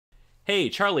Hey,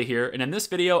 Charlie here, and in this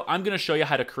video, I'm going to show you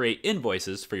how to create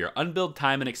invoices for your unbilled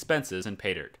time and expenses in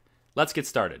Paydirt. Let's get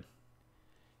started.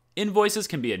 Invoices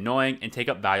can be annoying and take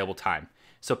up valuable time,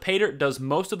 so Paydirt does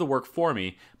most of the work for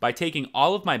me by taking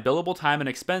all of my billable time and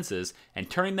expenses and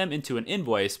turning them into an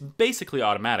invoice basically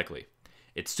automatically.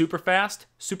 It's super fast,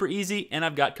 super easy, and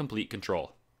I've got complete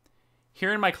control.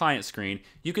 Here in my client screen,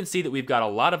 you can see that we've got a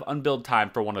lot of unbilled time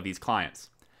for one of these clients.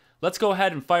 Let's go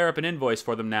ahead and fire up an invoice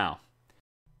for them now.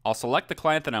 I'll select the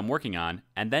client that I'm working on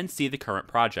and then see the current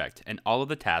project and all of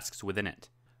the tasks within it.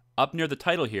 Up near the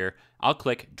title here, I'll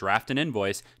click Draft an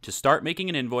Invoice to start making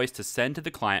an invoice to send to the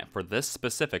client for this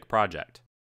specific project.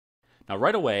 Now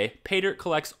right away, Paydirt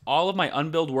collects all of my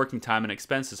unbilled working time and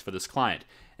expenses for this client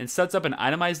and sets up an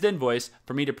itemized invoice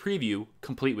for me to preview,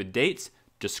 complete with dates,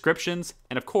 descriptions,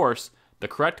 and of course, the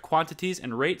correct quantities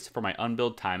and rates for my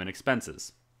unbilled time and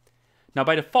expenses. Now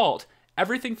by default,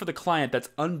 everything for the client that's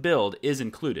unbilled is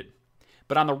included.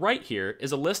 But on the right here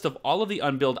is a list of all of the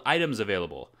unbilled items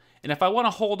available. And if I want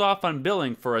to hold off on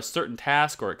billing for a certain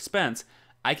task or expense,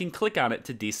 I can click on it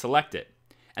to deselect it.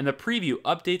 And the preview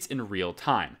updates in real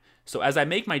time. So as I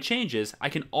make my changes, I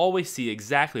can always see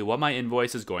exactly what my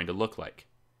invoice is going to look like.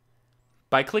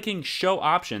 By clicking Show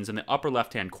Options in the upper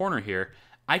left-hand corner here,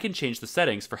 I can change the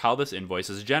settings for how this invoice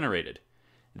is generated.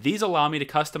 These allow me to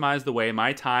customize the way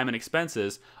my time and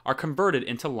expenses are converted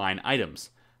into line items,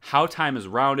 how time is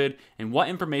rounded, and what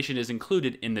information is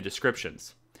included in the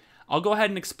descriptions. I'll go ahead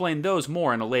and explain those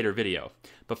more in a later video,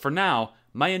 but for now,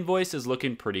 my invoice is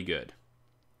looking pretty good.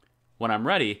 When I'm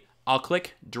ready, I'll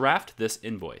click Draft this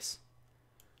invoice.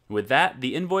 With that,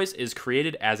 the invoice is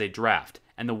created as a draft,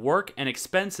 and the work and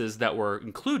expenses that were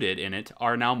included in it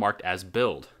are now marked as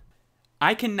billed.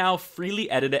 I can now freely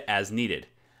edit it as needed.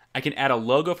 I can add a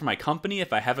logo for my company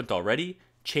if I haven't already,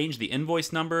 change the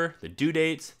invoice number, the due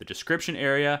dates, the description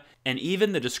area, and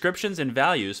even the descriptions and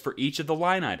values for each of the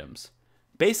line items.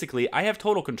 Basically, I have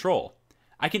total control.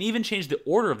 I can even change the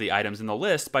order of the items in the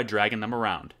list by dragging them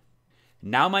around.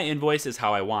 Now my invoice is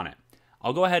how I want it.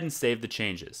 I'll go ahead and save the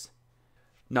changes.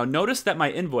 Now notice that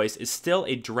my invoice is still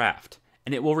a draft,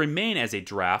 and it will remain as a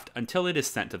draft until it is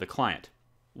sent to the client.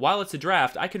 While it's a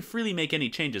draft, I can freely make any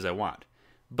changes I want.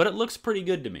 But it looks pretty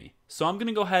good to me, so I'm going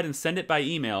to go ahead and send it by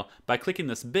email by clicking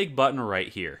this big button right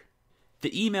here.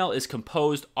 The email is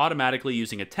composed automatically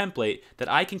using a template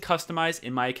that I can customize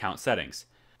in my account settings.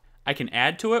 I can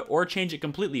add to it or change it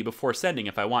completely before sending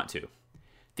if I want to.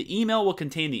 The email will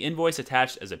contain the invoice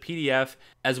attached as a PDF,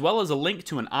 as well as a link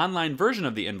to an online version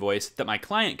of the invoice that my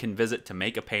client can visit to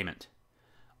make a payment.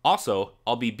 Also,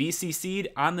 I'll be BCC'd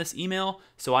on this email,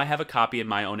 so I have a copy in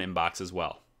my own inbox as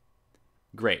well.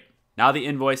 Great. Now the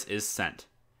invoice is sent.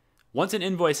 Once an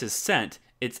invoice is sent,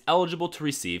 it's eligible to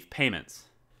receive payments.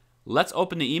 Let's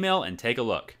open the email and take a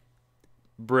look.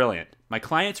 Brilliant. My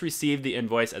clients received the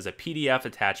invoice as a PDF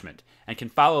attachment and can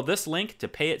follow this link to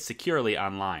pay it securely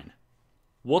online.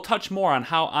 We'll touch more on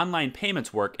how online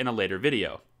payments work in a later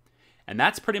video. And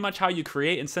that's pretty much how you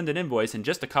create and send an invoice in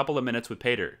just a couple of minutes with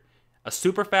Paydirt. A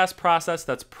super fast process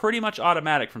that's pretty much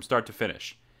automatic from start to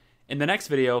finish. In the next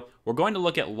video, we're going to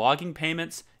look at logging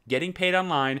payments, getting paid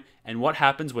online, and what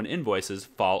happens when invoices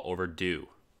fall overdue.